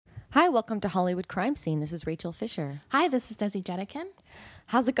Hi, welcome to Hollywood Crime Scene. This is Rachel Fisher. Hi, this is Desi Jetikin.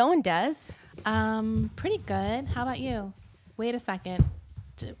 How's it going, Des? Pretty good. How about you? Wait a second.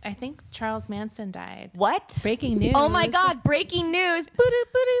 I think Charles Manson died. What? Breaking news. Oh my God, breaking news.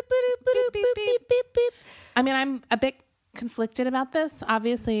 I mean, I'm a bit conflicted about this.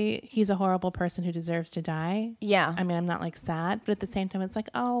 Obviously, he's a horrible person who deserves to die. Yeah. I mean, I'm not like sad, but at the same time, it's like,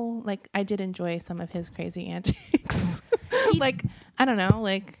 oh, like I did enjoy some of his crazy antics. Like, I don't know,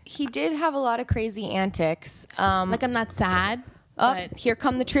 like He did have a lot of crazy antics. like I'm not sad. But Here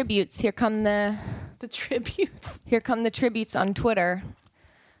come the tributes. Here come the tributes. Here come the tributes on Twitter.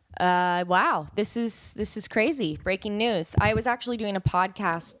 Wow, this is crazy. Breaking news. I was actually doing a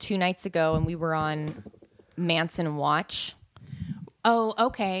podcast 2 nights ago, and we were on Manson Watch. Oh,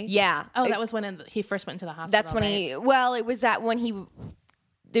 okay. Yeah. Oh, that was when he first went into the hospital. That's when it was that when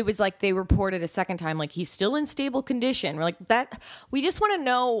it was like they reported a second time, like he's still in stable condition. We're like that. We just want to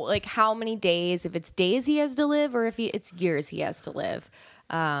know like how many days, if it's days he has to live or if it's years he has to live.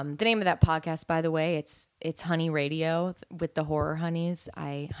 The name of that podcast, by the way, it's Honey Radio with the Horror Honeys.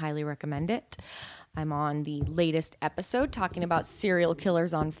 I highly recommend it. I'm on the latest episode talking about serial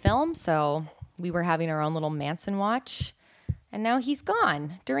killers on film. So we were having our own little Manson watch, and now he's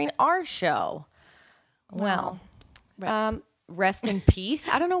gone during our show. Wow. Well, rest in peace.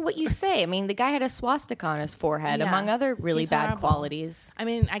 I don't know what you say. I mean, the guy had a swastika on his forehead, among other really bad horrible. qualities. I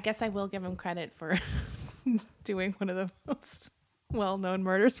mean, I guess I will give him credit for doing one of the most well-known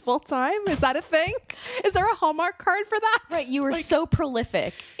murders full time. Is that a thing? Is there a Hallmark card for that? Right. You were so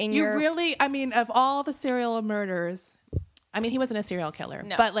prolific in your... really, I mean, of all the serial murders, I mean, he wasn't a serial killer,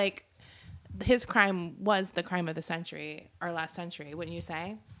 No. but like his crime was the crime of the century or last century, wouldn't you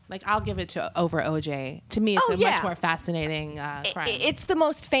say? Like, I'll give it to over OJ. To me, it's much more fascinating crime. It's the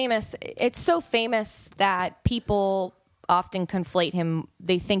most famous. It's so famous that people often conflate him.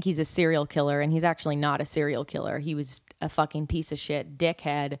 They think he's a serial killer, and he's actually not a serial killer. He was a fucking piece of shit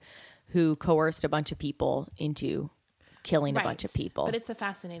dickhead who coerced a bunch of people into killing a bunch of people. But it's a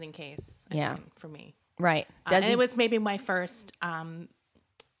fascinating case, I mean, for me. Right. And it was maybe my first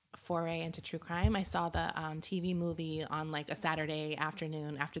foray into true crime. I saw the TV movie on like a Saturday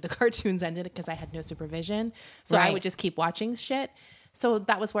afternoon after the cartoons ended because I had no supervision. So I would just keep watching shit. So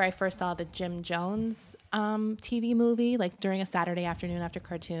that was where I first saw the Jim Jones TV movie, like during a Saturday afternoon after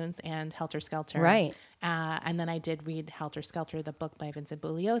cartoons, and Helter Skelter. Right. And then I did read Helter Skelter, the book by Vincent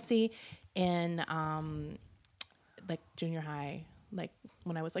Bugliosi, in like junior high, like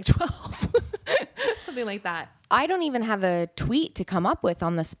when I was like 12. Something like that. I don't even have a tweet to come up with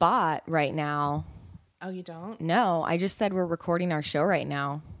on the spot right now. Oh, you don't? No, I just said we're recording our show right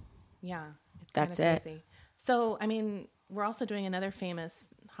now. Yeah. It's That's it. Crazy. So, I mean, we're also doing another famous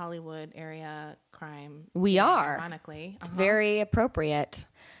Hollywood area crime. We today, are. Ironically. It's very appropriate.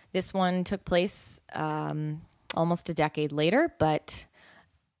 This one took place almost a decade later, but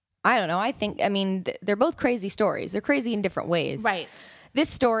I don't know. I mean, they're both crazy stories. They're crazy in different ways. Right. This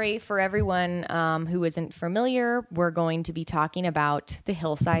story, for everyone who isn't familiar, we're going to be talking about the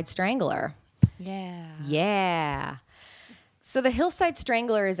Hillside Strangler. Yeah. Yeah. So the Hillside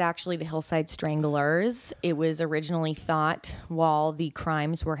Strangler is actually the Hillside Stranglers. It was originally thought while the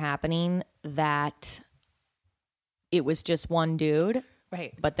crimes were happening that it was just one dude.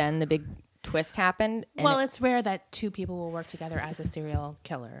 Right. But then the big twist happened. And Well, it's rare that two people will work together as a serial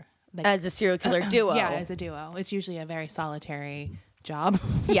killer. Like, as a serial killer duo. Yeah, as a duo. It's usually a very solitary job.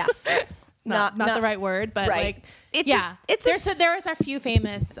 Yes. not the right word, but right. like, there's a few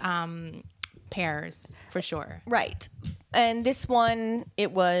famous pairs for sure. Right. And this one,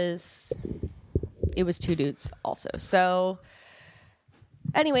 it was 2 dudes also. So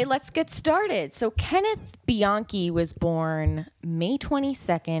anyway, let's get started. So Kenneth Bianchi was born May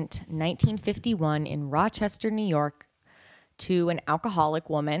 22nd, 1951 in Rochester, New York, to an alcoholic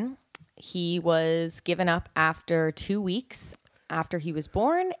woman. He was given up after 2 weeks after he was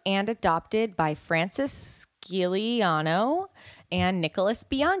born and adopted by Francis Giuliano and Nicholas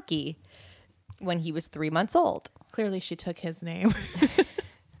Bianchi when he was 3 months old. Clearly she took his name.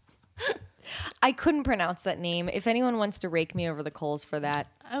 I couldn't pronounce that name. If anyone wants to rake me over the coals for that,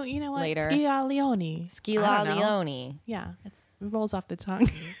 oh, you know what? Later. Sciglione. Yeah, it rolls off the tongue.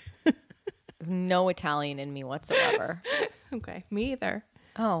 No Italian in me whatsoever. Okay, me either.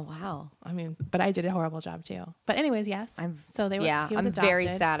 Oh, wow. I mean, but I did a horrible job too. But anyways, yes. He was adopted. Very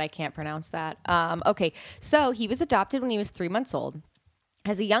sad I can't pronounce that. Okay, so he was adopted when he was 3 months old.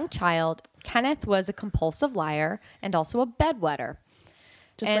 As a young child, Kenneth was a compulsive liar and also a bedwetter.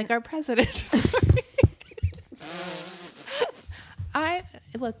 Just like our president.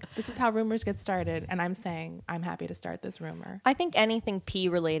 look, this is how rumors get started. And I'm saying I'm happy to start this rumor. I think anything P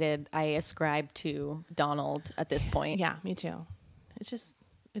related, I ascribe to Donald at this point. Yeah, me too.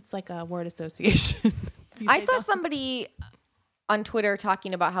 It's like a word association. I saw somebody on Twitter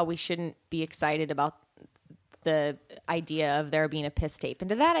talking about how we shouldn't be excited about the idea of there being a piss tape. And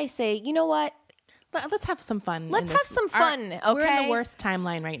to that I say, you know what? Let's have some fun. Let's have some fun, okay? We're in the worst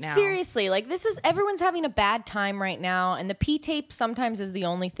timeline right now. Seriously, like everyone's having a bad time right now, and the P tape sometimes is the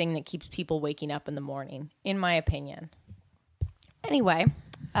only thing that keeps people waking up in the morning, in my opinion. Anyway,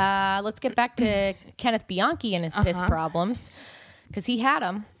 let's get back to Kenneth Bianchi and his piss problems, because he had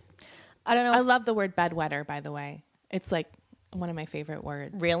them. I don't know. I love the word bedwetter, by the way. It's like one of my favorite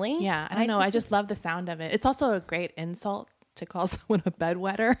words. Really? Yeah. I don't know. I just love the sound of it. It's also a great insult to call someone a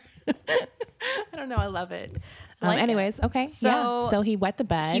bedwetter. I don't know. I love it. Anyways, okay. So he wet the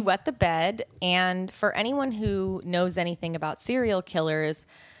bed. He wet the bed. And for anyone who knows anything about serial killers,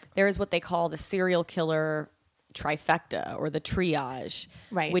 there is what they call the serial killer trifecta or the triage,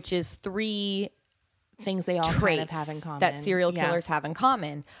 right? Which is 3 things they all kind of have in common that serial killers have in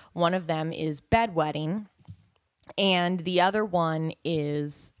common. One of them is bedwetting, and the other one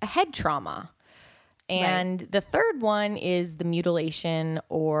is a head trauma. And the third one is the mutilation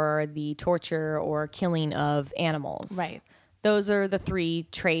or the torture or killing of animals. Right. Those are the 3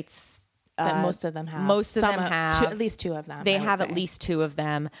 traits that most of them have. Most of them have. At least 2 of them. They have at least 2 of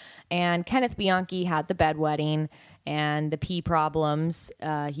them. And Kenneth Bianchi had the bedwetting and the pee problems.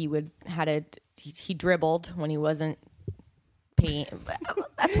 He dribbled when he wasn't peeing.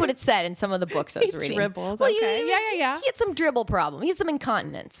 That's what it said in some of the books I was reading. Dribbled. Well, okay. Yeah. He had some dribble problem. He had some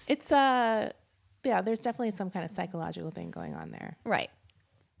incontinence. It's there's definitely some kind of psychological thing going on there. Right.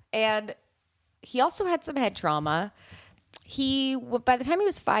 And he also had some head trauma. By the time he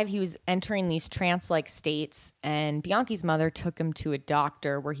was 5, he was entering these trance-like states, and Bianchi's mother took him to a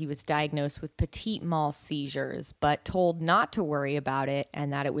doctor where he was diagnosed with petit mal seizures, but told not to worry about it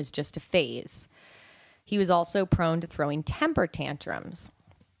and that it was just a phase. He was also prone to throwing temper tantrums.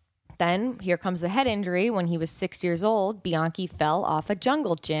 Then, here comes the head injury. When he was 6 years old, Bianchi fell off a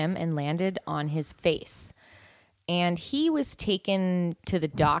jungle gym and landed on his face. And he was taken to the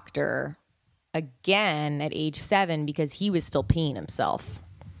doctor again at age 7 because he was still peeing himself.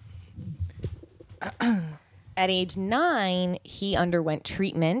 At age 9, he underwent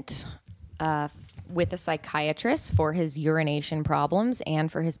treatment with a psychiatrist for his urination problems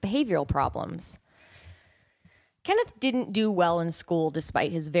and for his behavioral problems. Kenneth didn't do well in school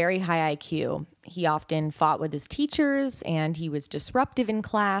despite his very high IQ. He often fought with his teachers, and he was disruptive in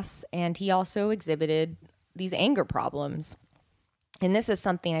class, and he also exhibited these anger problems. And this is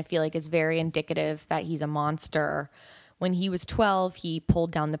something I feel like is very indicative that he's a monster. When he was 12, he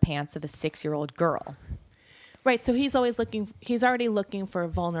pulled down the pants of a 6-year-old girl. Right, so he's already looking for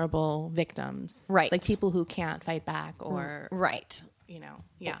vulnerable victims. Right. Like people who can't fight back or... Right.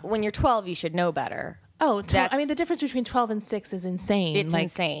 Yeah. When you're 12, you should know better. Oh, the difference between 12 and 6 is insane. It's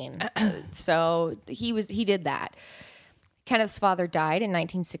insane. So he did that. Kenneth's father died in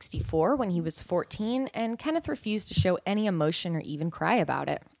 1964 when he was 14, and Kenneth refused to show any emotion or even cry about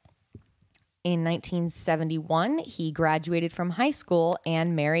it. In 1971, he graduated from high school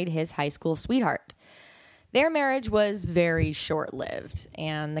and married his high school sweetheart. Their marriage was very short-lived,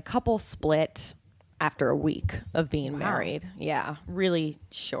 and the couple split after a week of being married. Yeah, really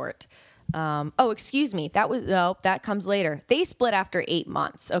short. Excuse me. That comes later. They split after 8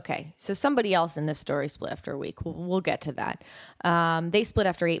 months. Okay. So somebody else in this story split after a week. We'll get to that. They split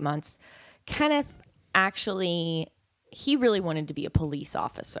after 8 months. Kenneth he really wanted to be a police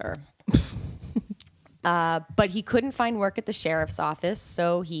officer. But he couldn't find work at the sheriff's office,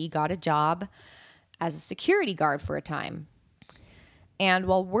 so he got a job as a security guard for a time. And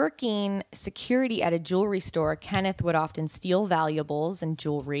while working security at a jewelry store, Kenneth would often steal valuables and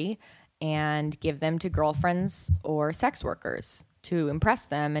jewelry and give them to girlfriends or sex workers to impress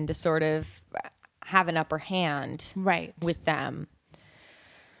them and to sort of have an upper hand with them.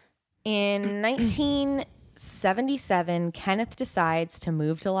 In 1977, Kenneth decides to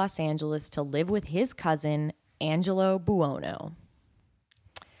move to Los Angeles to live with his cousin, Angelo Buono.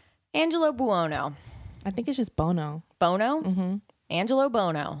 Angelo Buono. I think it's just Bono. Bono? Mm-hmm. Angelo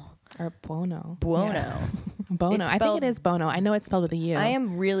Bono. Or Buono. Buono. Yeah. Bono. I think it is Bono. I know it's spelled with a U. I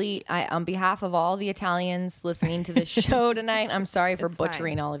am really, on behalf of all the Italians listening to this show tonight, I'm sorry for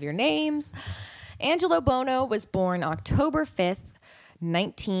butchering all of your names. Angelo Bono was born October 5th,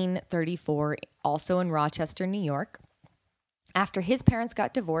 1934, also in Rochester, New York. After his parents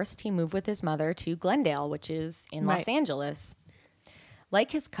got divorced, he moved with his mother to Glendale, which is in Los Angeles.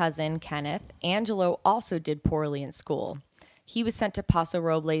 Like his cousin, Kenneth, Angelo also did poorly in school. He was sent to Paso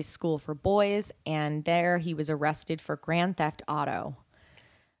Robles School for Boys, and there he was arrested for grand theft auto,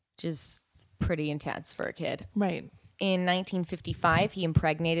 which is pretty intense for a kid. Right. In 1955, he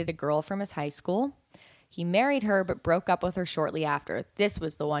impregnated a girl from his high school. He married her, but broke up with her shortly after. This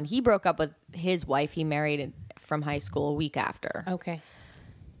was the one. He broke up with his wife he married from high school a week after. Okay.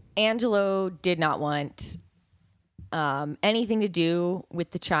 Angelo did not want anything to do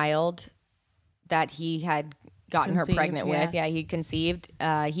with the child that he had gotten her pregnant with. Yeah, he conceived.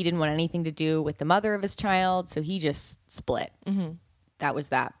 He didn't want anything to do with the mother of his child, so he just split. Mm-hmm. That was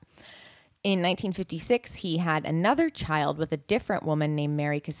that. In 1956, he had another child with a different woman named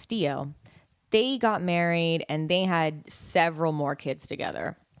Mary Castillo. They got married, and they had several more kids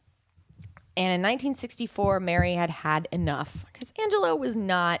together. And in 1964, Mary had enough, because Angelo was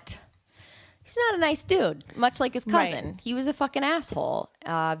not... He's not a nice dude, much like his cousin. Right. He was a fucking asshole.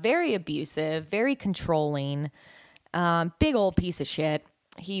 Very abusive, very controlling, big old piece of shit.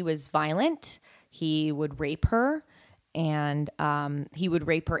 He was violent. He would rape her, and he would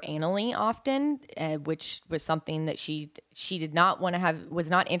rape her anally often, which was something that she did not want to have,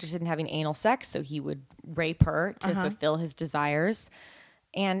 was not interested in having anal sex, so he would rape her to fulfill his desires.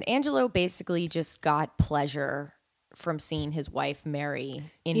 And Angelo basically just got pleasure from seeing his wife Mary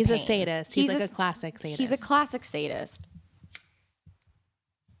in He's pain. A sadist. He's like a classic sadist. He's a classic sadist.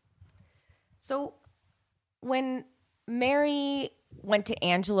 So when Mary went to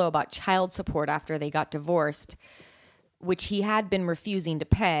Angelo about child support after they got divorced, which he had been refusing to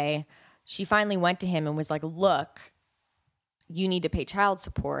pay, she finally went to him and was like, look, you need to pay child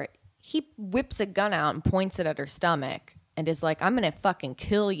support. He whips a gun out and points it at her stomach and is like, I'm going to fucking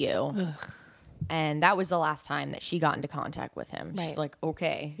kill you. Ugh. And that was the last time that she got into contact with him. Right. She's like,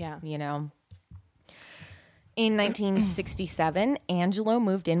 okay, you know. In 1967, Angelo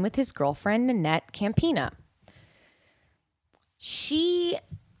moved in with his girlfriend, Nanette Campina. She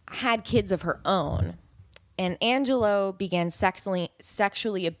had kids of her own, and Angelo began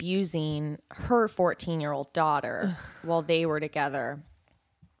sexually abusing her 14-year-old daughter while they were together.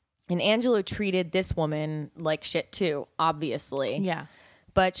 And Angelo treated this woman like shit too, obviously. Yeah.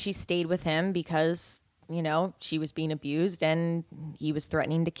 But she stayed with him because, you know, she was being abused and he was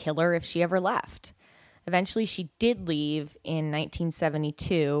threatening to kill her if she ever left. Eventually, she did leave in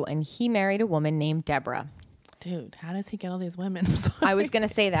 1972, and he married a woman named Deborah. Dude, how does he get all these women? I'm sorry. I was going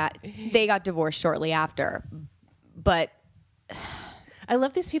to say that. They got divorced shortly after. But I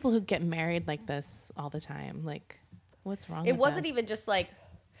love these people who get married like this all the time. Like, what's wrong with that? It wasn't even just like...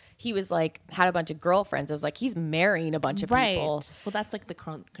 He was like, had a bunch of girlfriends. I was like, he's marrying a bunch of people. Well, that's like the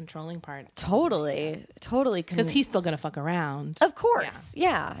controlling part. Totally. Because he's still going to fuck around. Of course.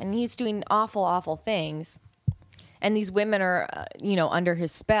 Yeah. And he's doing awful, awful things. And these women are, under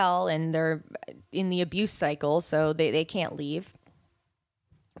his spell, and they're in the abuse cycle, so they can't leave.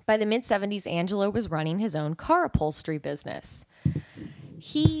 By the mid-70s, Angelo was running his own car upholstery business.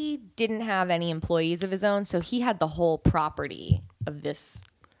 He didn't have any employees of his own, so he had the whole property of this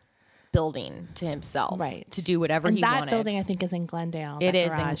building to himself, right, to do whatever he wanted. That building, I think, is in Glendale. It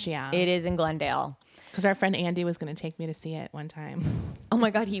is It is in Glendale. Because our friend Andy was going to take me to see it one time. Oh my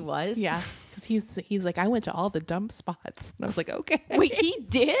God, he was? Yeah. Because he's like, I went to all the dump spots. And I was like, okay. Wait, he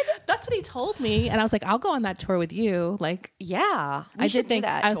did? That's what he told me. And I was like, I'll go on that tour with you. Like, yeah, I did think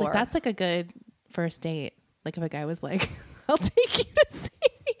that. I was like, that's like a good first date. Like if a guy was like, I'll take you to see.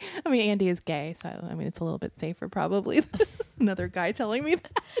 I mean, Andy is gay, so I mean, it's a little bit safer probably than another guy telling me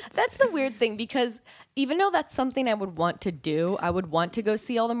that. That's the weird thing, because even though that's something I would want to do, I would want to go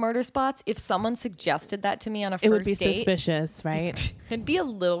see all the murder spots. If someone suggested that to me on a first date, it would be suspicious, right? I'd be a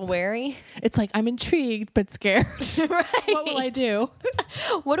little wary. It's like, I'm intrigued but scared. Right. What will I do?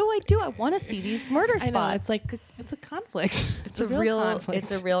 What do I do? I want to see these murder spots. I know, it's like it's a conflict. It's a real conflict.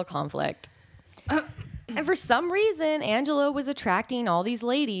 It's a real conflict. And for some reason, Angelo was attracting all these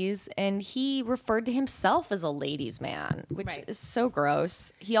ladies, and he referred to himself as a ladies' man, which is so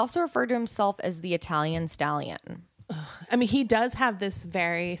gross. He also referred to himself as the Italian stallion. I mean, he does have this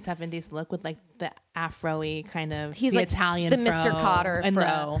very 70s look with like the afro-y kind of, he's the like Italian the fro Mr. Cotter and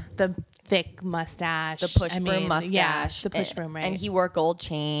fro. The thick mustache. The push broom mustache. Yeah, the push broom, right. And he wore gold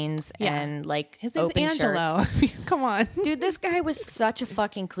chains and like his name's open Angelo. shirts. Come on. Dude, this guy was such a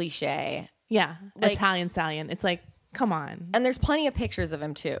fucking cliche. Yeah, like, Italian stallion. It's like, come on. And there's plenty of pictures of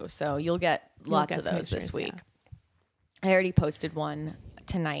him too, so you'll get lots of those this week. Yeah. I already posted one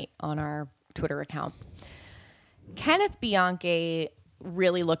tonight on our Twitter account. Kenneth Bianchi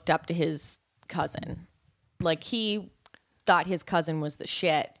really looked up to his cousin. Like, he thought his cousin was the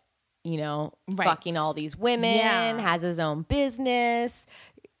shit, fucking all these women, has his own business,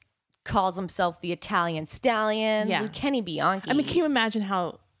 calls himself the Italian Stallion. Yeah. Kenny Bianchi. I mean, can you imagine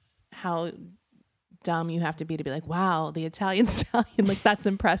how dumb you have to be like, wow, the Italian Stallion, like that's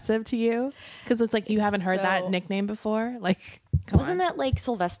impressive to you? Because it's like you haven't heard that nickname before. Like, wasn't that like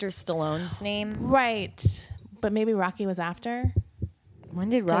Sylvester Stallone's name? Right. But maybe Rocky was after. When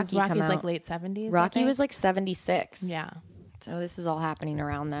did Rocky come out? Rocky's like late 70s. Rocky was like 76. Yeah. So this is all happening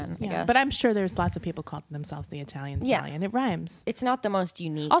around then, I guess. But I'm sure there's lots of people calling themselves the Italian Stallion. It rhymes. It's not the most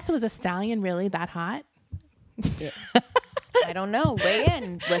unique. Also, is a stallion really that hot? I don't know. Weigh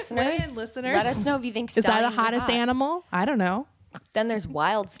in, listeners. Let us know if you think stallions is that the hottest animal? I don't know. Then there's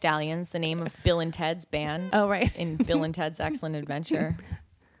Wild Stallions, the name of Bill and Ted's band. Oh, right. In Bill and Ted's Excellent Adventure.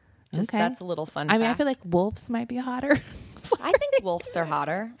 That's a little fun I mean, fact. I feel like wolves might be hotter. I think wolves are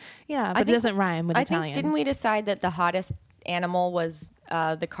hotter. Yeah, but it doesn't rhyme with Italian. Didn't we decide that the hottest animal was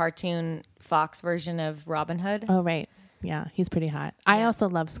the cartoon Fox version of Robin Hood? Oh, right. Yeah, he's pretty hot. Yeah. I also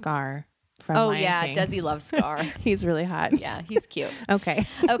love Scar from Lion King. Does he love Scar? He's really hot. Yeah, he's cute.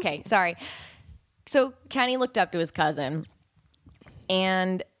 Okay, sorry. So Kenny looked up to his cousin,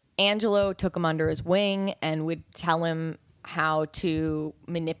 and Angelo took him under his wing and would tell him how to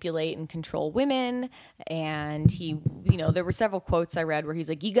manipulate and control women. And he, there were several quotes I read where he's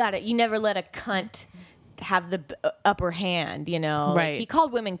like, you never let a cunt have the upper hand, Right. Like, he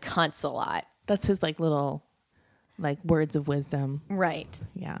called women cunts a lot. That's his little words of wisdom. Right.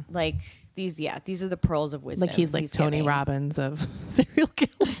 Yeah. Like these are the pearls of wisdom. Like he's Tony giving. Robbins of serial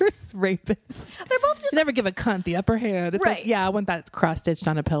killers, rapists. They're both just never give a cunt the upper hand. It's right. I want that cross stitched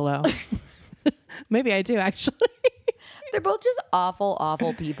on a pillow. Maybe I do actually. They're both just awful,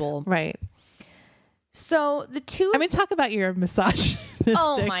 awful people. Right. So the two... I mean, talk about your misogynistic...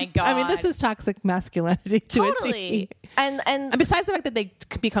 Oh, my God. I mean, this is toxic masculinity to a T. And besides the fact that they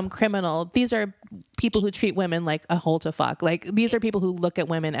become criminal, these are people who treat women like a hole to fuck. Like, these are people who look at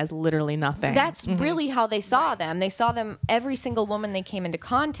women as literally nothing. That's really how they saw them. They saw them, every single woman they came into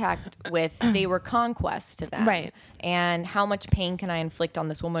contact with, they were conquests to them. Right. And how much pain can I inflict on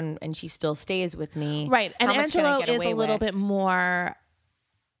this woman and she still stays with me? Right. And how Angelo is a little bit more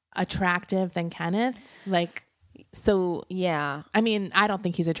attractive than Kenneth. Yeah. I mean, I don't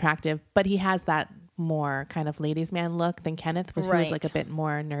think he's attractive, but he has that more kind of ladies' man look than Kenneth, who was like a bit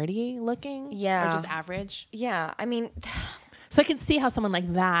more nerdy looking. Yeah. Or just average. Yeah. I mean... So I can see how someone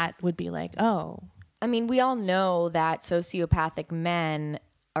like that would be like, oh. I mean, we all know that sociopathic men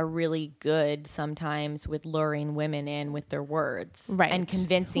are really good sometimes with luring women in with their words. Right. And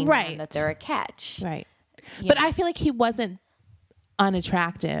convincing them that they're a catch. Right. But I feel like he wasn't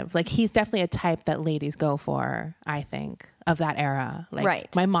unattractive. Like, he's definitely a type that ladies go for, I think, of that era. Like,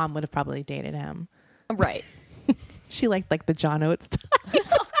 right. My mom would have probably dated him. Right. She liked the John Oates type.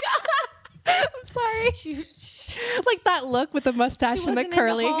 Oh, God. I'm sorry. Like that look with the mustache and the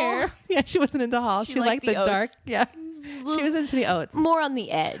curly hair. Yeah, she wasn't into Hall. She liked the dark. Yeah. She was into the Oates. More on the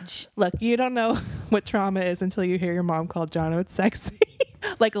edge. Look, you don't know what trauma is until you hear your mom call John Oates sexy.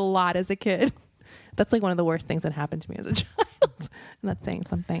 Like a lot as a kid. That's like one of the worst things that happened to me as a child. And that's saying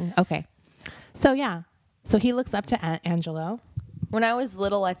something. Okay. So yeah. So he looks up to Angelo. When I was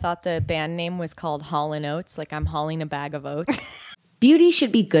little, I thought the band name was called Haulin' Oats, like I'm hauling a bag of oats. Beauty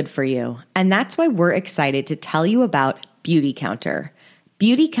should be good for you, and that's why we're excited to tell you about Beauty Counter.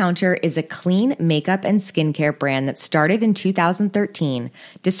 Beauty Counter is a clean makeup and skincare brand that started in 2013,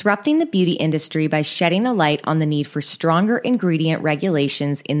 disrupting the beauty industry by shedding a light on the need for stronger ingredient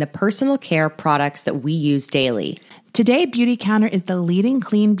regulations in the personal care products that we use daily. Today, Beauty Counter is the leading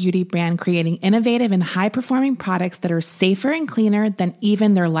clean beauty brand creating innovative and high-performing products that are safer and cleaner than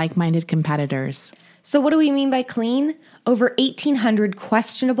even their like-minded competitors. So what do we mean by clean? Over 1,800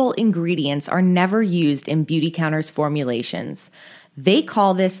 questionable ingredients are never used in Beauty Counter's formulations. They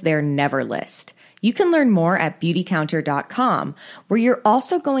call this their never list. You can learn more at beautycounter.com, where you're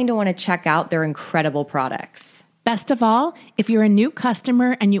also going to want to check out their incredible products. Best of all, if you're a new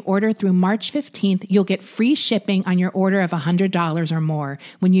customer and you order through March 15th, you'll get free shipping on your order of $100 or more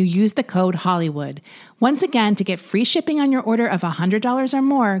when you use the code Hollywood. Once again, to get free shipping on your order of $100 or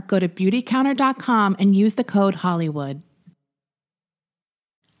more, go to beautycounter.com and use the code Hollywood.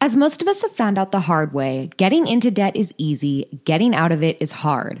 As most of us have found out the hard way, getting into debt is easy, getting out of it is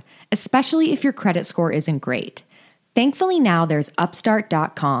hard, especially if your credit score isn't great. Thankfully now there's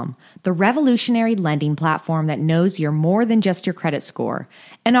Upstart.com, the revolutionary lending platform that knows you're more than just your credit score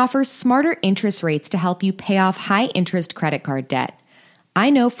and offers smarter interest rates to help you pay off high-interest credit card debt. I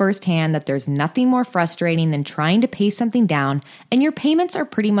know firsthand that there's nothing more frustrating than trying to pay something down and your payments are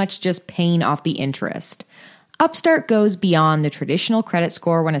pretty much just paying off the interest. Upstart goes beyond the traditional credit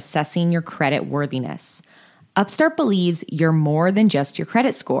score when assessing your credit worthiness. Upstart believes you're more than just your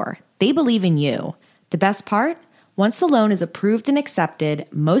credit score. They believe in you. The best part? Once the loan is approved and accepted,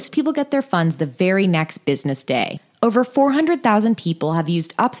 most people get their funds the very next business day. Over 400,000 people have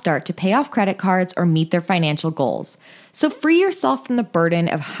used Upstart to pay off credit cards or meet their financial goals. So free yourself from the burden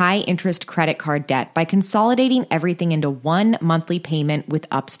of high-interest credit card debt by consolidating everything into one monthly payment with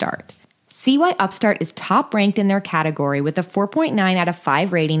Upstart. See why Upstart is top-ranked in their category with a 4.9 out of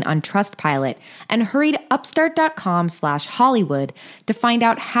 5 rating on Trustpilot, and hurry to upstart.com/Hollywood to find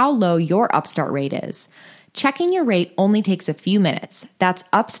out how low your Upstart rate is. Checking your rate only takes a few minutes. That's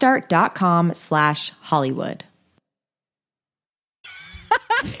upstart.com/Hollywood.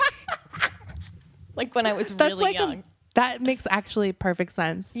 Like when I was really young. That makes actually perfect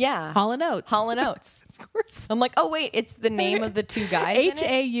sense. Yeah. Hall & Oates. Hall & Oates. Of course. I'm like, oh, wait, it's the name of the two guys.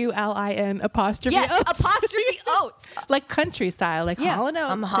 HAULIN apostrophe Yes, Oates. apostrophe Oates. Like country style, like Yeah, Hall & Oates.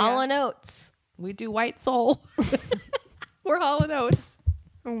 I'm Hall & Oates. We do White Soul. We're Hall & Oates.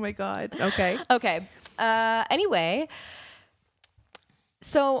 Oh my God. Okay. Okay. Anyway,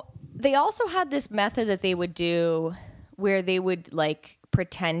 so they also had this method that they would do where they would like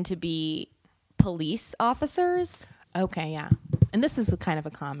pretend to be police officers. Okay, yeah. And this is a kind of a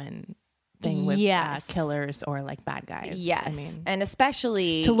common thing with killers or like bad guys. Yes. I mean, and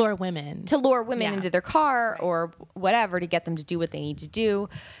especially to lure women. Yeah. into their car or whatever to get them to do what they need to do.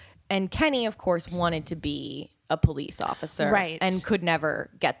 And Kenny, of course, wanted to be a police officer. Right. And could never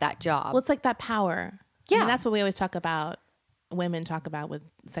get that job. Well, it's like that power. Yeah. I mean, that's what we always talk about. Women talk about with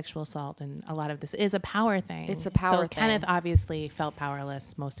sexual assault, and a lot of this is a power thing. It's a power so thing. Kenneth obviously felt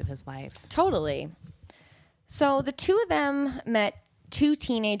powerless most of his life. Totally. So the two of them met two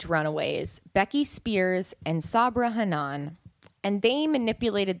teenage runaways, Becky Spears and Sabra Hanan, and they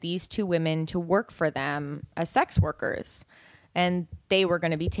manipulated these two women to work for them as sex workers, and they were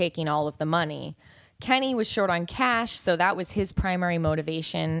going to be taking all of the money. Kenny was short on cash, so that was his primary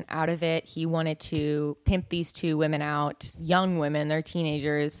motivation out of it. He wanted to pimp these two women out, young women, they're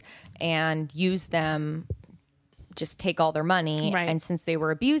teenagers, and use them, just take all their money. Right. And since they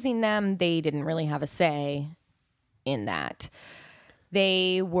were abusing them, they didn't really have a say in that.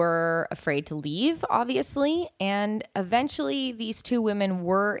 They were afraid to leave, obviously, and eventually these two women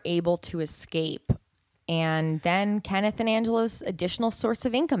were able to escape. And then Kenneth and Angela's additional source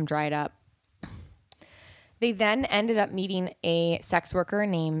of income dried up. They then ended up meeting a sex worker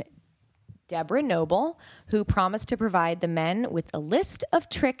named Deborah Noble, who promised to provide the men with a list of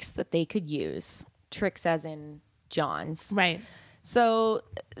tricks that they could use. Tricks as in Johns. Right. So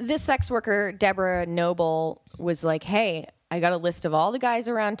this sex worker, Deborah Noble, was like, hey, I got a list of all the guys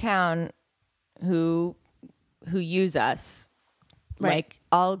around town who use us. Right. Like,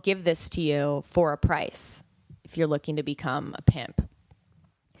 I'll give this to you for a price if you're looking to become a pimp.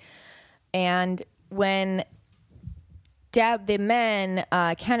 And when the men,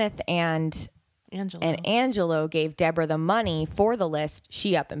 Kenneth and Angelo gave Deborah the money for the list,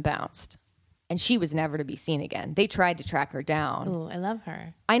 she up and bounced. And she was never to be seen again. They tried to track her down. Ooh, I love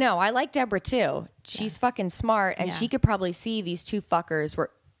her. I know. I like Deborah too. She's fucking smart. And she could probably see these two fuckers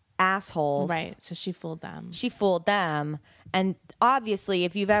were assholes. Right. So she fooled them. She fooled them. And obviously,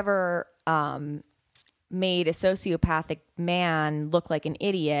 if you've ever made a sociopathic man look like an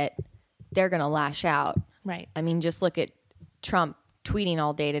idiot, they're going to lash out. Right. I mean, just look at Trump tweeting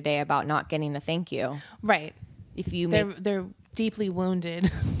all day today about not getting a thank you. Right. If you they're deeply wounded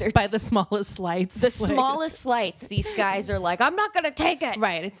by the smallest slights. The smallest slights, these guys are like, I'm not going to take it.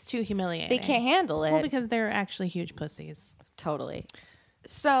 Right. It's too humiliating. They can't handle it. Well, because they're actually huge pussies. Totally.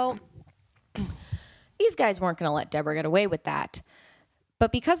 So these guys weren't going to let Deborah get away with that.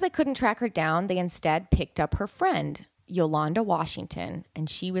 But because they couldn't track her down, they instead picked up her friend, Yolanda Washington, and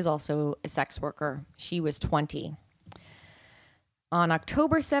she was also a sex worker. She was 20. On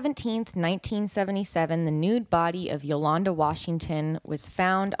October 17th, 1977, the nude body of Yolanda Washington was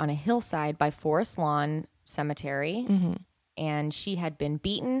found on a hillside by Forest Lawn Cemetery, and she had been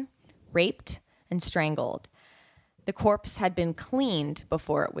beaten, raped, and strangled. The corpse had been cleaned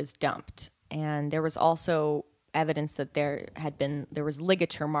before it was dumped, and there was also evidence that there was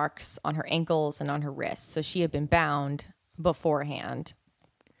ligature marks on her ankles and on her wrists, so she had been bound beforehand,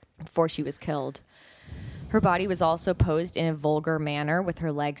 before she was killed. Her body was also posed in a vulgar manner with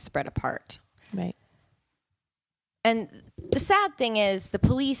her legs spread apart. Right. And the sad thing is the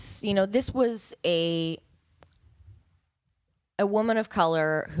police, this was a woman of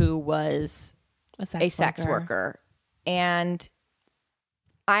color who was a sex worker. And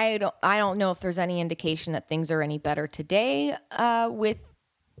I don't know if there's any indication that things are any better today with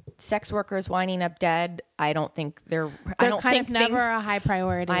sex workers winding up dead. I don't think they're kind of never a high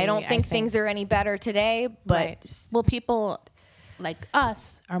priority. I don't think things are any better today, but right. Well, people like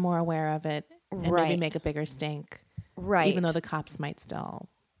us are more aware of it and maybe Right. make a bigger stink. Right. Even though the cops might still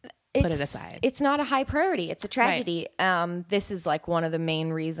put it aside. It's not a high priority. It's a tragedy. This is like one of the main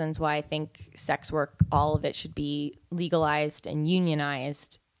reasons why I think sex work, all of it should be legalized and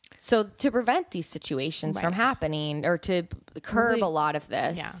unionized. So to prevent these situations from happening or to curb a lot of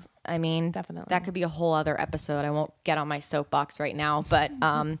this. Yeah. I mean, Definitely. that could be a whole other episode. I won't get on my soapbox right now, but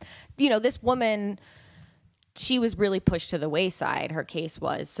this woman, she was really pushed to the wayside. Her case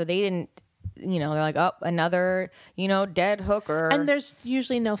was, so they didn't, they're like, oh, another, dead hooker. And there's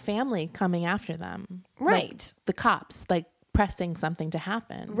usually no family coming after them. Right. Like the cops, like pressing something to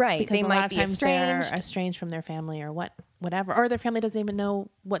happen. Right. Because They a might lot of be times estranged. they're estranged from their family or whatever. Or their family doesn't even know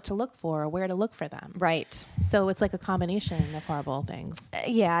what to look for or where to look for them. Right. So it's like a combination of horrible things.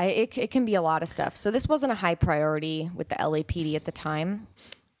 Yeah, it can be a lot of stuff. So this wasn't a high priority with the LAPD at the time.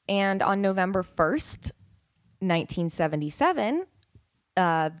 And on November 1st, 1977,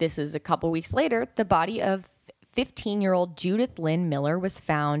 this is a couple weeks later, the body of 15-year-old Judith Lynn Miller was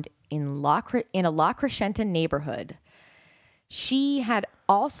found in a La Crescenta neighborhood. She had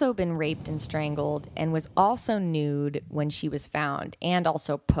also been raped and strangled and was also nude when she was found and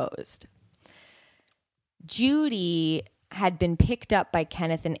also posed. Judy had been picked up by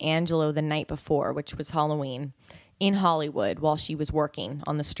Kenneth and Angelo the night before, which was Halloween, in Hollywood while she was working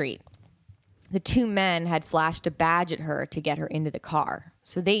on the street. The two men had flashed a badge at her to get her into the car.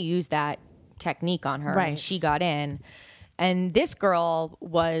 So they used that technique on her, and she got in. And this girl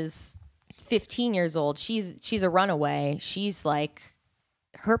was 15 years old. She's a runaway. She's like,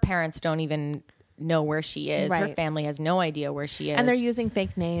 her parents don't even know where she is. Her family has no idea where she is. And they're using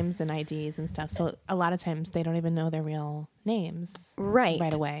fake names and IDs and stuff. So a lot of times they don't even know their real names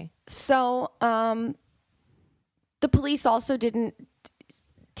right away. So the police also didn't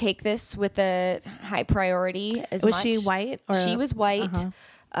take this with a high priority as much. Was she white? Or? She was white.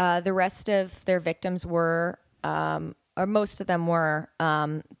 The rest of their victims were, or most of them were,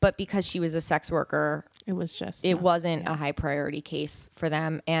 but because she was a sex worker, it wasn't a high priority case for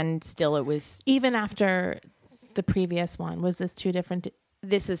them. And still it was. Even after the previous one, was this two different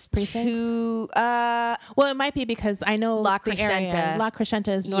This is precincts? two. Well, it might be because I know La the area. Crescenta. La Crescenta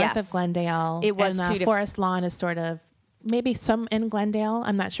is north of Glendale. It was and two different. Forest Lawn is sort of maybe some in Glendale.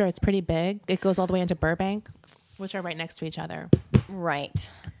 I'm not sure. It's pretty big. It goes all the way into Burbank, which are right next to each other. Right.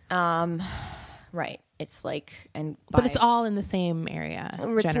 Right. It's like, but it's all in the same area.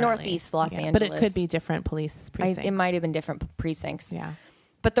 It's generally. northeast Los Angeles. But it could be different police precincts. It might have been different precincts. Yeah.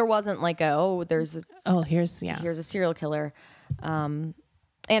 But there wasn't like here's a serial killer.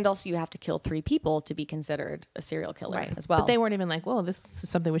 And also you have to kill 3 people to be considered a serial killer as well. But they weren't even like, whoa, this is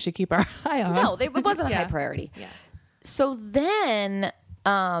something we should keep our eye on. No, it wasn't a high priority. Yeah. So then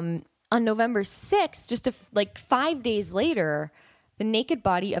on November 6th, just 5 days later, the naked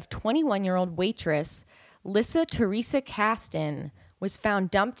body of 21-year-old waitress Lissa Teresa Caston was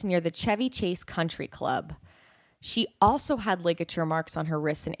found dumped near the Chevy Chase Country Club. She also had ligature marks on her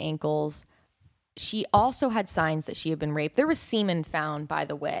wrists and ankles. She also had signs that she had been raped. There was semen found, by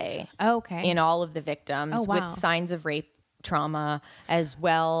the way, in all of the victims with signs of rape trauma, as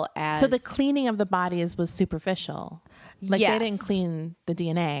well as... So the cleaning of the bodies was superficial. They didn't clean the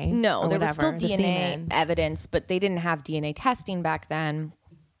DNA. No, there was still the DNA semen. evidence, but they didn't have DNA testing back then.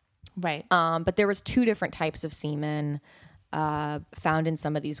 Right. But there was 2 different types of semen found in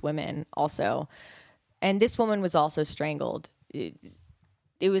some of these women also. And this woman was also strangled. It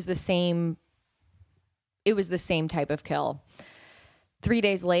was the same type of kill. 3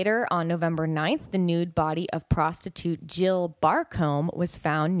 days later, on November 9th, the nude body of prostitute Jill Barcombe was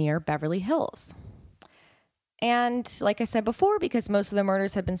found near Beverly Hills. And like I said before, because most of the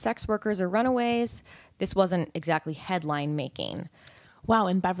murders had been sex workers or runaways, this wasn't exactly headline making. Wow,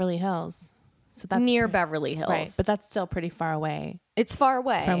 in Beverly Hills. So that's near Beverly Hills. Right, but that's still pretty far away. It's far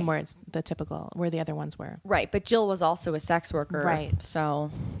away. From where it's where the other ones were. Right, but Jill was also a sex worker. Right. So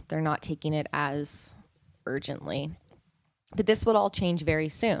they're not taking it as urgently. But this would all change very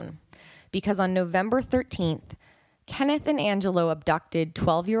soon, because on November 13th, Kenneth and Angelo abducted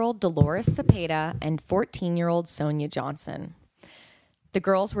 12-year-old Dolores Cepeda and 14-year-old Sonia Johnson. The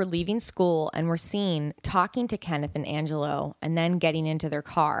girls were leaving school and were seen talking to Kenneth and Angelo and then getting into their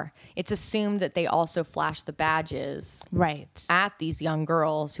car. It's assumed that they also flashed the badges at these young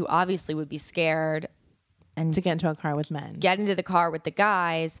girls who obviously would be scared and to get into a car with men. Get into the car with the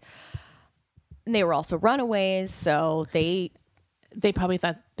guys. And they were also runaways, so they probably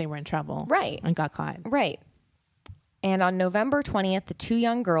thought they were in trouble. Right. And got caught. Right. And on November 20th, the 2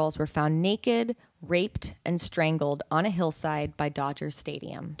 young girls were found naked, raped, and strangled on a hillside by Dodger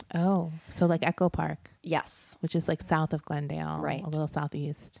Stadium. Oh, so like Echo Park. Yes. Which is like south of Glendale. Right. A little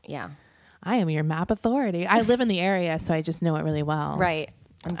southeast. Yeah. I am your map authority. I live in the area, so I just know it really well. Right.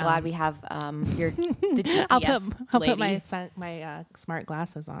 I'm glad we have the GPS I'll lady. put my smart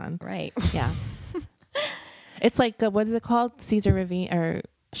glasses on. Right. Yeah. It's like, what is it called? Caesar Ravine or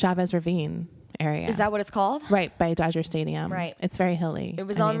Chavez Ravine area. Is that what it's called? Right, by Dodger Stadium. Right. It's very hilly. It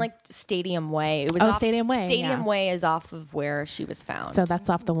was on like Stadium Way. It was off Stadium Way. Stadium Way is off of where she was found. So that's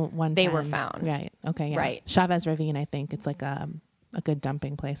off the 110. They were found. Right. Okay. Yeah. Right. Chavez Ravine, I think. It's like a good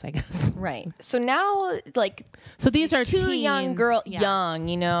dumping place, I guess. Right. So now, like, so these are 2 teens. young girls, Yeah.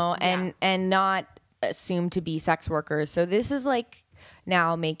 young, and not assumed to be sex workers. So this is like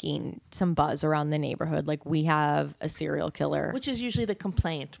now making some buzz around the neighborhood. Like, we have a serial killer. Which is usually the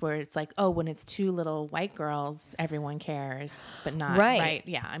complaint, where it's like, oh, when it's 2 little white girls, everyone cares, but not. Right.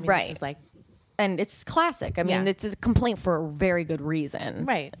 Yeah. I mean, Right. this is like. And it's classic. I mean, it's a complaint for a very good reason.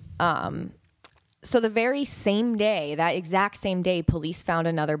 Right. So the very same day, that exact same day, police found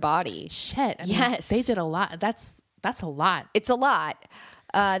another body. Shit. I mean, Yes. they did a lot. That's a lot. It's a lot.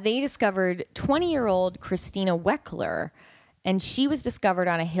 They discovered 20-year-old Christina Weckler, and she was discovered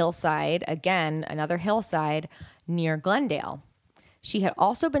on a hillside, again, another hillside near Glendale. She had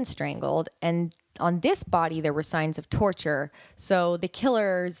also been strangled, and on this body, there were signs of torture. So the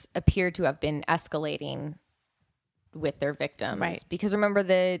killers appeared to have been escalating with their victims. Right. Because remember,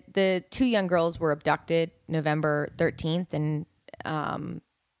 the 2 young girls were abducted November 13th, and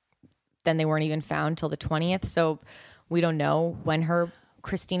then they weren't even found till the 20th. So we don't know when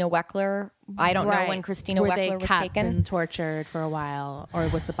Christina Weckler, I don't know when Christina Were Weckler they was kept taken. and tortured for a while, or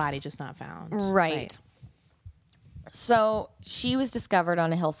was the body just not found? Right. So she was discovered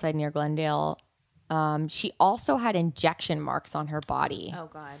on a hillside near Glendale. She also had injection marks on her body. Oh,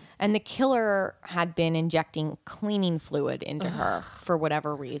 God. And the killer had been injecting cleaning fluid into her for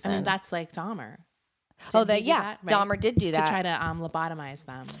whatever reason. I mean, that's like Dahmer. Dahmer did do that. To try to lobotomize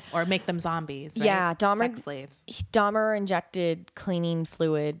them or make them zombies, right? Yeah, Sex slaves. Dahmer injected cleaning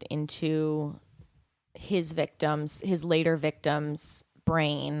fluid into his later victims'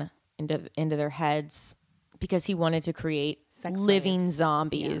 brain, into their heads, because he wanted to create living slaves.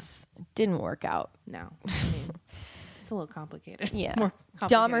 zombies. Yeah. Didn't work out. No. I mean, it's a little complicated. Yeah. More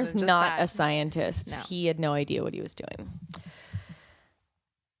complicated Dahmer's than just not that. a scientist. No. He had no idea what he was doing.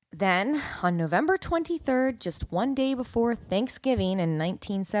 Then, on November 23rd, just one day before Thanksgiving in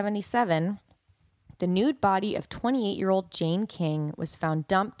 1977, the nude body of 28-year-old Jane King was found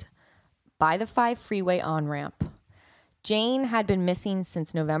dumped by the 5 freeway on-ramp. Jane had been missing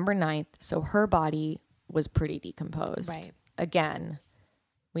since November 9th, so her body was pretty decomposed. Right. Again,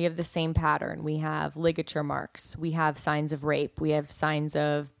 we have the same pattern. We have ligature marks. We have signs of rape. We have signs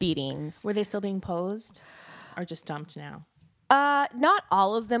of beatings. Were they still being posed or just dumped now? Not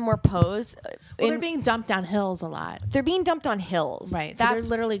all of them were posed. Well, they're being dumped down hills a lot. They're being dumped on hills. Right. So they're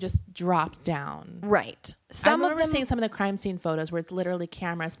literally just dropped down. Right. I remember seeing some of the crime scene photos where it's literally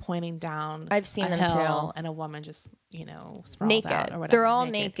cameras pointing down. I've seen them hill too. and a woman just, sprawled naked. out or whatever. They're all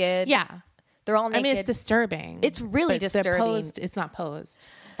naked. Yeah. They're all naked. I mean, it's disturbing. It's really disturbing. It's not posed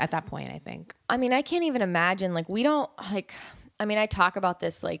at that point, I think. I mean, I can't even imagine. Like, we don't I talk about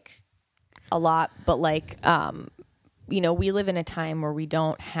this a lot, but we live in a time where we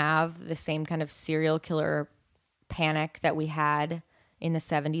don't have the same kind of serial killer panic that we had in the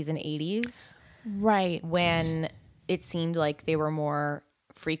 70s and 80s. Right. When it seemed like they were more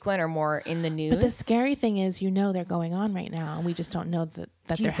frequent or more in the news. But the scary thing is, they're going on right now, and we just don't know that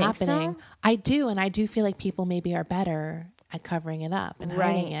they're happening. So? I do, and I do feel like people maybe are better at covering it up and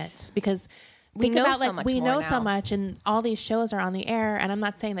hiding it, because we know so much, and all these shows are on the air, and I'm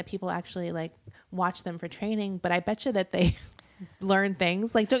not saying that people actually watch them for training, but I bet you that they learn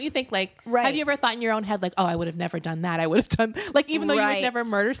things. Don't you think have you ever thought in your own head oh, I would have never done that, I would have done even though you would never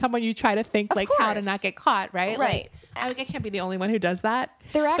murder someone, you try to think how to not get caught, right? I can't be the only one who does that.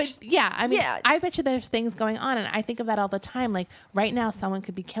 I bet you there's things going on, and I think of that all the time. Right now, someone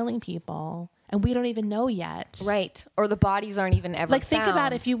could be killing people, and we don't even know yet. Right. Or the bodies aren't even ever found. Think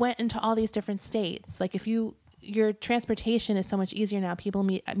about if you went into all these different states. If your transportation is so much easier now. People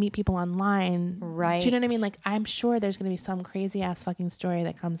meet people online. Right. Do you know what I mean? I'm sure there's going to be some crazy ass fucking story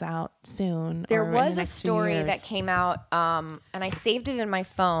that comes out soon. There was a story that came out, and I saved it in my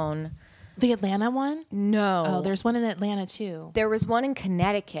phone. The Atlanta one? No. Oh, there's one in Atlanta too. There was one in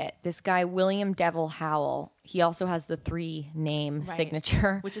Connecticut. This guy, William Devil Howell, he also has the 3-name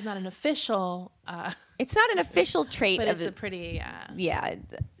signature. Which is not an official... it's not an official trait. But it's a pretty... Yeah.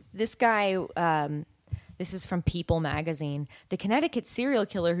 This guy This is from People magazine. The Connecticut serial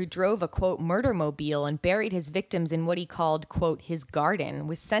killer who drove a, quote, murder mobile and buried his victims in what he called, quote, his garden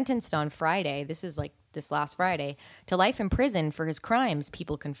was sentenced on Friday. This is like this last Friday to life in prison for his crimes,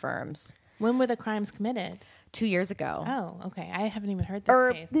 People confirms. When were the crimes committed? 2 years ago. Oh, okay. I haven't even heard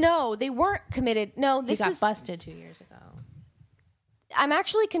this case. No, they weren't committed. No, He got busted 2 years ago. I'm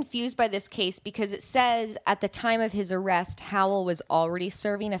actually confused by this case because it says at the time of his arrest, Howell was already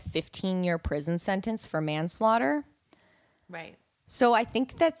serving a 15-year prison sentence for manslaughter. Right. So I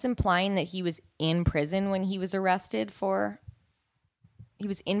think that's implying that he was in prison when he was arrested for... He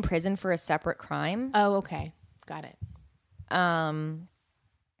was in prison for a separate crime. Oh, okay. Got it.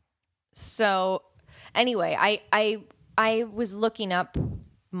 So anyway, I was looking up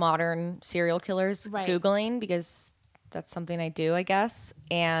modern serial killers, right. Googling, because that's something I do, I guess.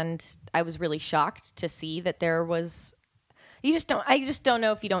 And I was really shocked to see that there was, I just don't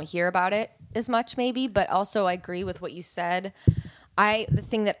know if you don't hear about it as much maybe, but also I agree with what you said. The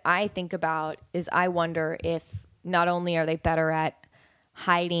thing that I think about is I wonder if not only are they better at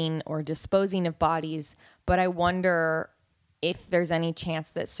hiding or disposing of bodies, but I wonder if there's any chance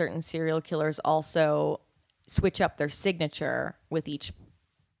that certain serial killers also switch up their signature with each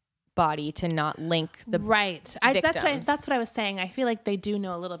body to not link the victims. That's what I was saying. I feel like they do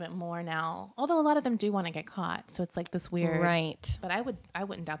know a little bit more now, although a lot of them do want to get caught. So it's like this weird, right? But I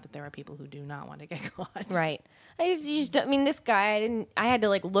wouldn't doubt that there are people who do not want to get caught, right? I mean, this guy, I had to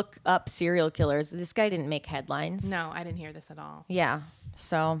like look up serial killers. This guy didn't make headlines. No, I didn't hear this at all. Yeah.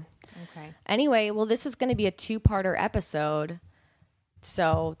 So okay. Anyway, well, this is going to be a 2-parter episode.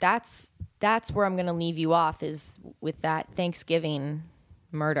 So that's where I'm going to leave you off, is with that Thanksgiving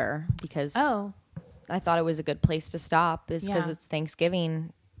murder, because I thought it was a good place to stop, is because it's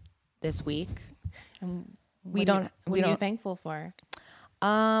Thanksgiving this week. And what are you thankful for?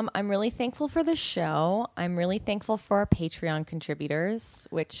 I'm really thankful for the show. I'm really thankful for our Patreon contributors,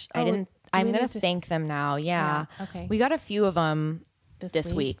 which I'm going to thank them now. Yeah. Okay. We got a few of them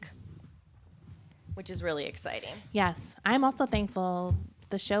this week, which is really exciting. Yes. I'm also thankful.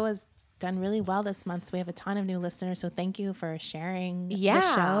 The show has done really well this month. So we have a ton of new listeners. So thank you for sharing the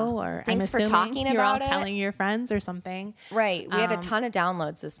show. Or thanks for talking you're about all telling your friends or something. Right. We had a ton of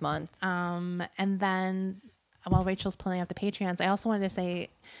downloads this month. And then while Rachel's pulling up the Patreons, I also wanted to say,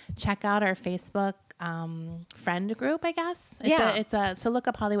 check out our Facebook friend group, I guess. So look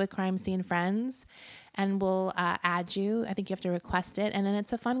up Hollywood Crime Scene Friends and we'll add you. I think you have to request it. And then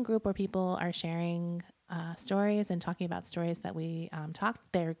it's a fun group where people are sharing stories and talking about stories that we talked.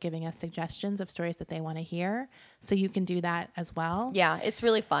 They're giving us suggestions of stories that they want to hear. So you can do that as well. Yeah, it's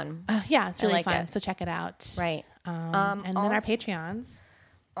really fun. It's really fun. So check it out. Right. And then our Patreons.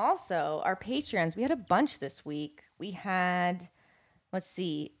 Also, our Patreons, we had a bunch this week. We had, let's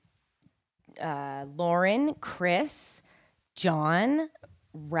see, Lauren, Chris, John,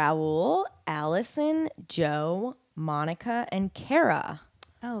 Raul, Allison, Joe, Monica, and Kara.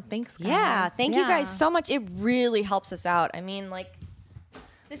 Oh, thanks, guys. Yeah, thank you guys so much. It really helps us out. I mean, like,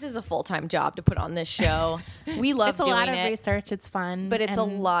 this is a full-time job to put on this show. We love doing it. It's a lot of research. It's fun. But it's a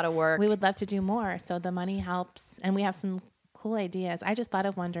lot of work. We would love to do more. So the money helps. And we have some cool ideas. I just thought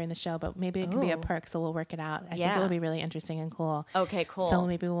of one during the show, but maybe it could be a perk. So we'll work it out. I think it will be really interesting and cool. Okay, cool. So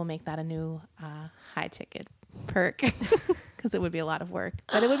maybe we'll make that a new high-ticket perk because it would be a lot of work.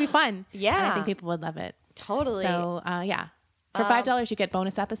 But it would be fun. Yeah. And I think people would love it. Totally. So, For $5, you get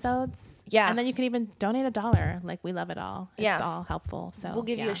bonus episodes. Yeah. And then you can even donate $1. Like, we love it all. It's all helpful. So we'll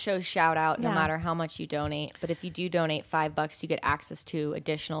give you a show shout out no matter how much you donate. But if you do donate $5, you get access to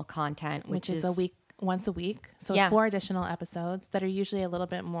additional content, which is once a week. So 4 additional episodes that are usually a little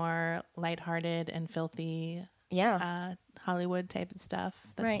bit more lighthearted and filthy. Yeah. Hollywood type of stuff.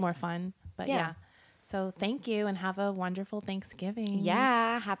 That's more fun. But So thank you and have a wonderful Thanksgiving.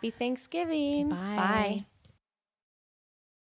 Yeah. Happy Thanksgiving. Bye. Bye.